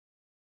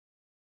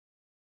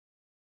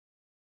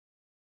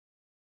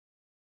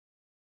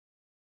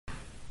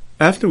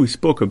After we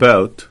spoke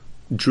about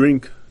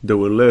drink that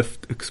were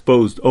left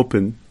exposed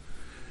open,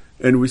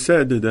 and we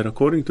said that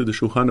according to the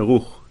Shulchan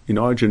Aruch, in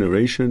our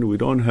generation, we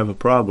don't have a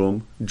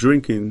problem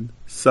drinking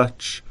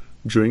such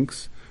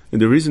drinks.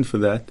 And the reason for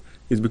that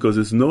is because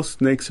there's no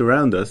snakes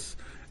around us,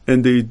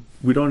 and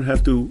we don't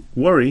have to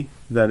worry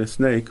that a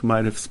snake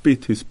might have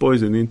spit his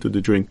poison into the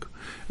drink.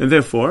 And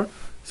therefore,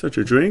 such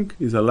a drink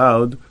is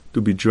allowed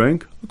to be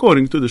drank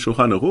according to the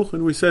Shulchan Aruch,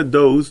 and we said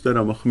those that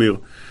are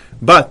machmir.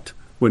 But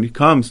when it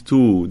comes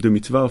to the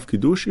mitzvah of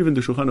Kidush, even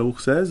the Shulchan Aruch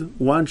says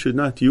one should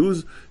not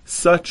use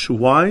such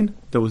wine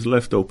that was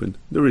left open.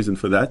 The reason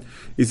for that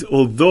is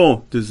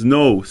although there's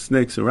no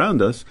snakes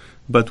around us,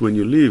 but when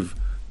you leave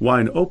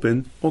wine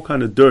open, all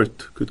kind of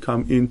dirt could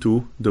come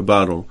into the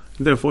bottle.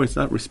 Therefore, it's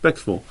not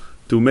respectful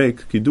to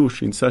make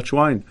Kiddush in such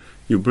wine.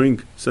 You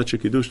bring such a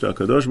Kiddush to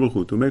HaKadosh Baruch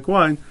Hu to make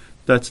wine,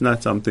 that's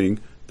not something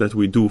that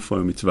we do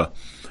for a mitzvah.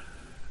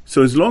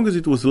 So as long as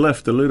it was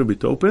left a little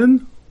bit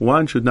open,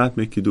 one should not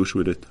make Kiddush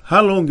with it.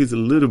 How long is a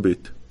little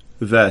bit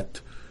that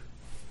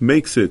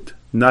makes it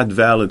not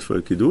valid for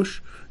a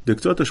Kiddush? The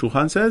Ktsot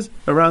HaShulchan says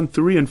around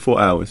 3 and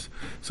 4 hours.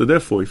 So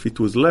therefore, if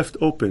it was left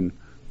open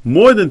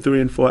more than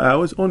 3 and 4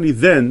 hours, only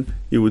then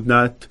it would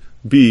not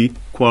be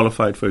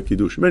qualified for a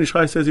Kiddush. Ben Ish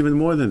Chai says even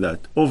more than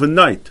that,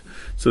 overnight.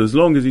 So as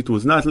long as it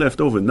was not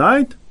left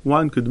overnight,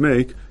 one could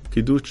make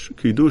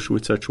Kiddush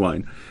with such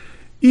wine.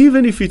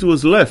 Even if it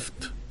was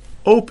left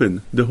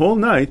open the whole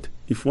night,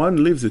 if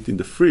one leaves it in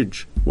the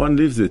fridge, one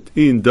leaves it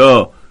in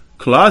the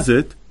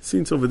closet,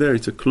 since over there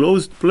it's a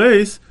closed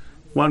place,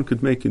 one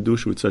could make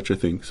Kiddush with such a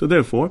thing. So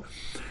therefore,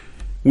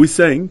 we're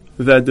saying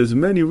that there's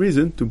many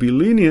reasons to be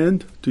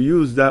lenient to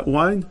use that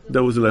wine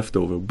that was left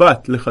over.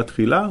 But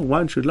lechatchila,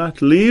 one should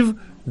not leave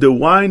the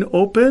wine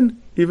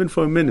open even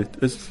for a minute.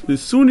 As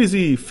soon as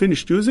he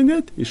finished using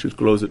it, he should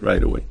close it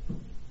right away.